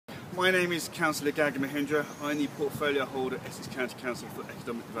My name is Councillor Gagan Mohindra. I'm the portfolio holder at Essex County Council for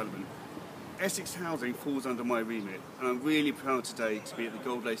Economic Development. Essex Housing falls under my remit, and I'm really proud today to be at the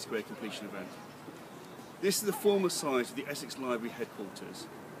Goldlay Square completion event. This is the former site of the Essex Library headquarters,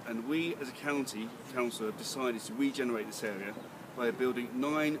 and we as a county council have decided to regenerate this area by building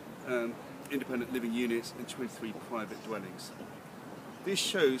 9 independent living units and 23 private dwellings. This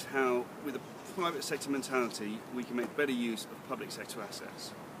shows how, with a private sector mentality, we can make better use of public sector assets.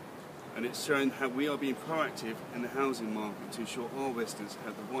 And it's shown how we are being proactive in the housing market to ensure our residents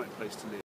have the right place to live.